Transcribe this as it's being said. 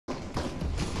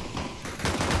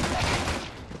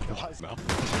pause now.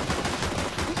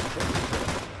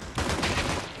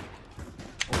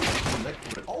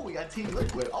 Oh, we got Team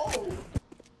Liquid. Oh!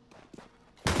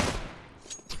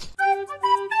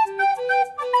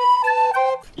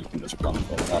 You can just run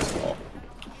for that's all.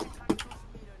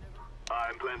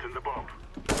 I'm planting the bomb.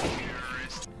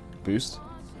 Boost.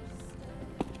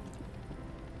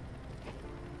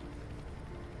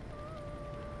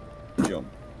 Jump.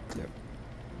 Yep.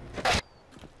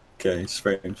 Okay,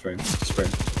 spray him.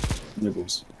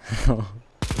 Nibbles.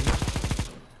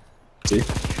 See?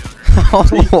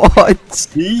 What?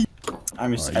 See?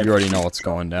 I'm Oh, you already know what's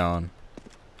going down.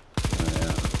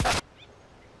 Yeah.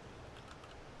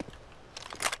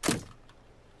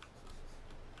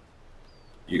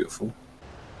 Beautiful.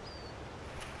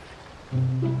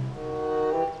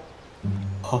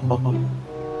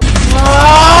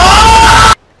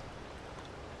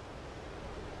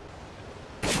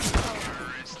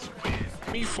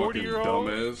 Me 40-year-old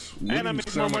dumbass. and I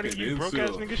make more money than you broke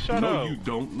ass nigga. Shut up.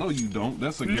 No, you don't.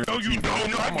 That's a guarantee. No, you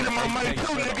don't. No, I get my money too,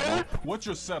 nigga. What's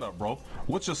your setup, bro?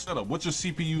 What's your setup? What's your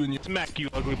CPU and your... Smack you,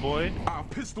 ugly boy. I'll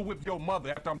pistol whip your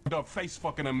mother after I'm done face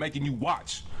fucking and making you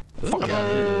watch. Fuck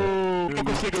out. Smoke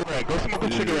a cigarette. Go smoke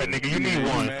a cigarette, nigga. You need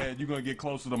one. Man, you gonna get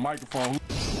close to the microphone.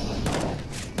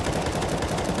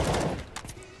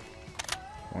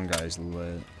 One guy's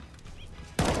lit.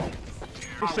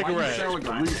 A cigarette. You sound like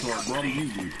a retard, bro. I'm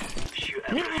easy.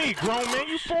 Hit me, grown man.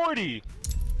 You 40.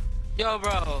 Yo,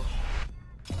 bro.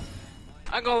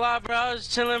 I ain't gonna lie, bro. I was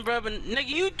chilling, bro. But nigga,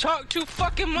 you talk too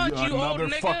fucking much. You old another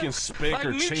nigga. fucking spicker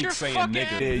mute chink your saying fucking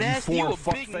nigga. ass. Yeah, you Nasty, foreign a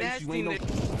fuck big face. nasty You ain't no. nigga.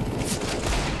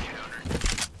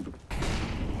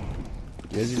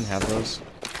 You guys even have those?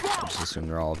 I just assume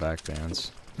they're all back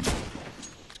bands.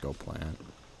 Let's go plant.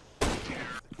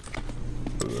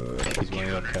 He's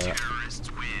going up cat.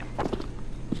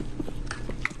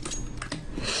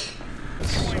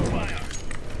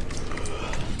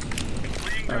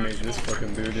 I made this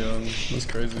fucking dude young. That's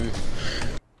crazy.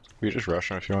 We just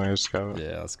rush him if you want to scout.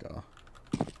 Yeah, let's go.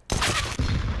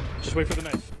 Just wait for the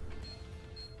knife.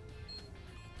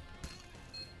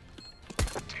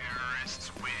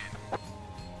 Terrorists win.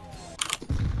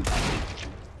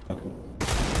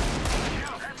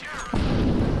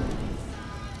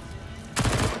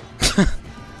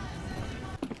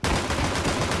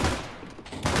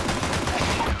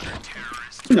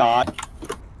 Not.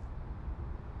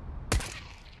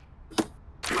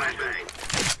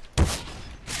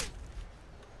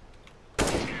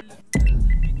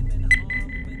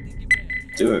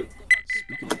 Do it.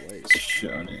 Speaking of ways.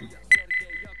 Shiny.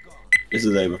 This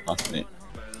is over past me.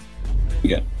 You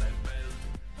get.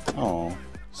 Oh.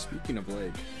 Speaking of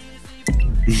Blake.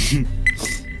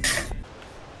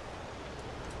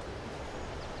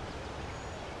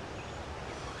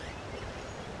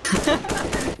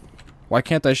 Why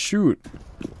can't I shoot?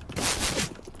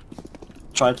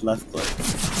 Try to left click.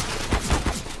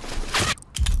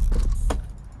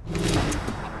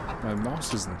 My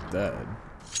mouse isn't dead.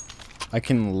 I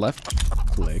can left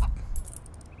click.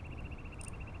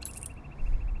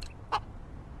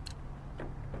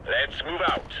 Let's move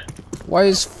out. Why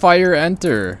is fire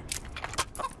enter?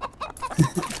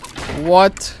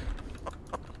 What?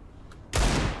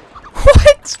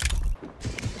 What?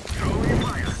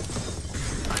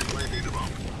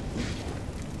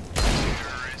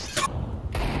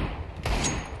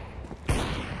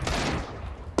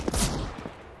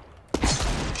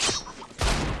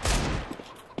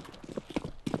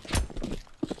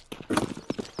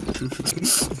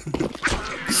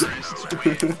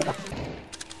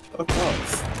 Fuck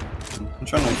off. I'm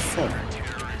trying to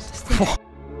fuck.